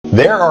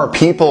There are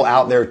people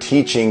out there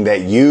teaching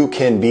that you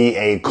can be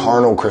a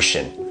carnal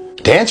Christian.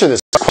 To answer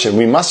this question,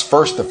 we must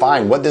first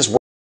define what this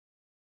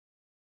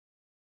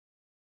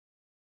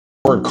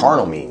word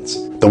carnal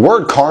means. The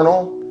word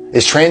carnal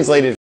is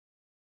translated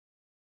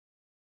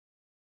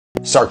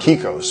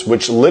sarkikos,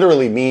 which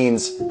literally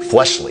means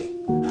fleshly.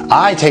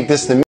 I take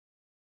this to mean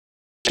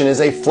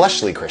is a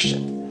fleshly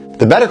Christian.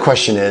 The better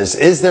question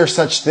is there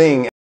such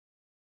thing?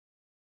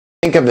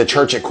 Think of the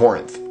church at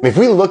Corinth. If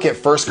we look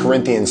at 1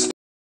 Corinthians,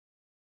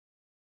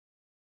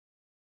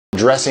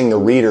 addressing the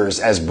readers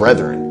as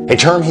brethren, a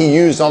term he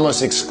used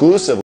almost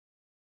exclusively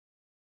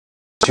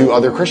to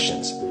other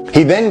Christians.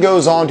 He then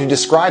goes on to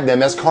describe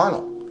them as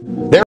carnal.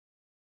 There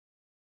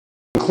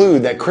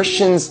conclude that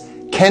Christians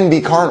can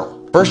be carnal.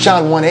 1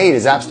 John 1:8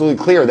 is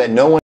absolutely clear that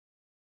no one,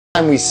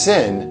 time we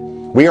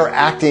sin, we are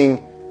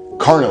acting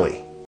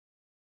carnally,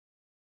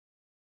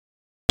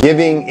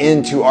 giving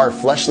into our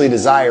fleshly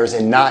desires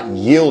and not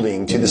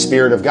yielding to the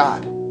Spirit of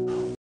God.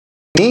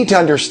 What we need to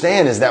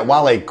understand is that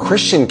while a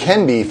Christian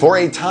can be, for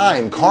a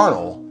time,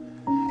 carnal,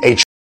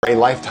 a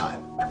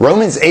lifetime.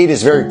 Romans 8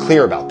 is very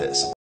clear about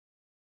this.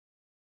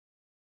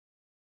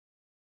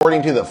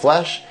 According to the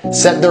flesh,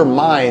 set their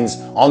minds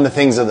on the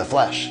things of the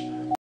flesh.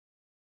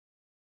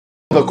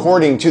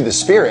 According to the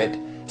Spirit,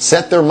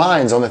 set their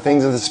minds on the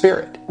things of the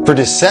Spirit. For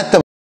to set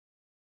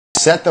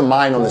the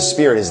mind on the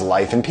Spirit is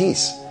life and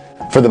peace.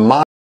 For the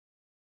mind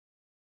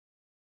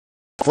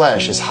of the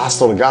flesh is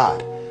hostile to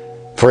God,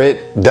 for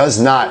it does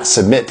not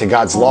submit to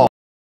God's law.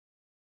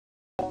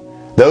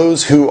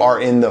 Those who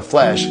are in the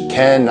flesh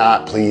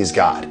cannot please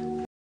God.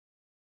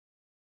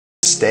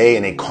 Stay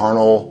in a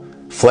carnal,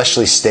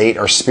 fleshly state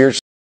or spiritual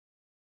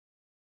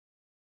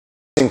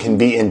can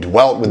be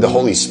indwelt with the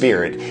Holy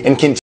Spirit and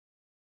continue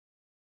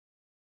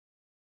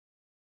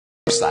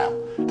lifestyle.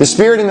 The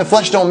Spirit and the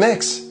flesh don't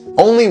mix.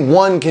 Only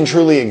one can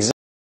truly exist.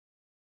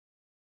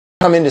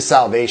 Come into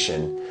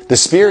salvation, the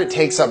Spirit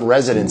takes up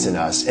residence in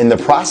us in the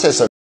process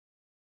of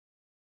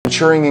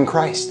maturing in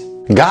Christ.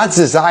 God's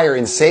desire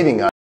in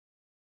saving us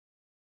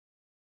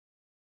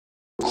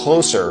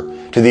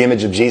closer to the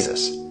image of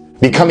Jesus,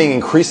 becoming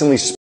increasingly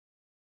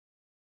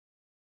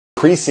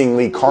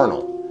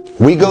carnal.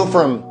 We go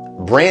from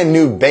brand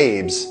new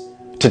babes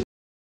to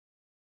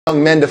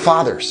young men to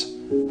fathers.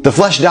 The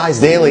flesh dies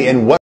daily,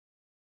 and what?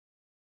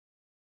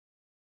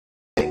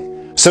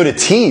 So to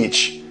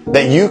teach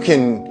that you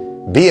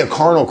can be a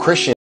carnal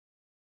Christian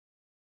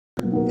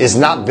is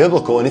not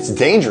biblical, and it's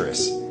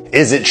dangerous.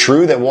 Is it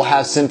true that we'll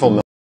have sinful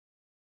moments?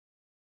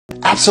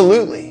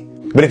 Absolutely.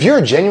 But if you're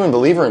a genuine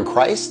believer in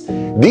Christ,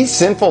 these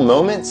sinful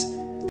moments are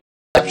the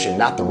exception,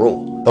 not the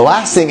rule. The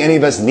last thing any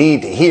of us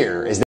need to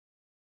hear is that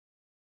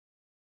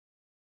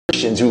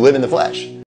Christians who live in the flesh.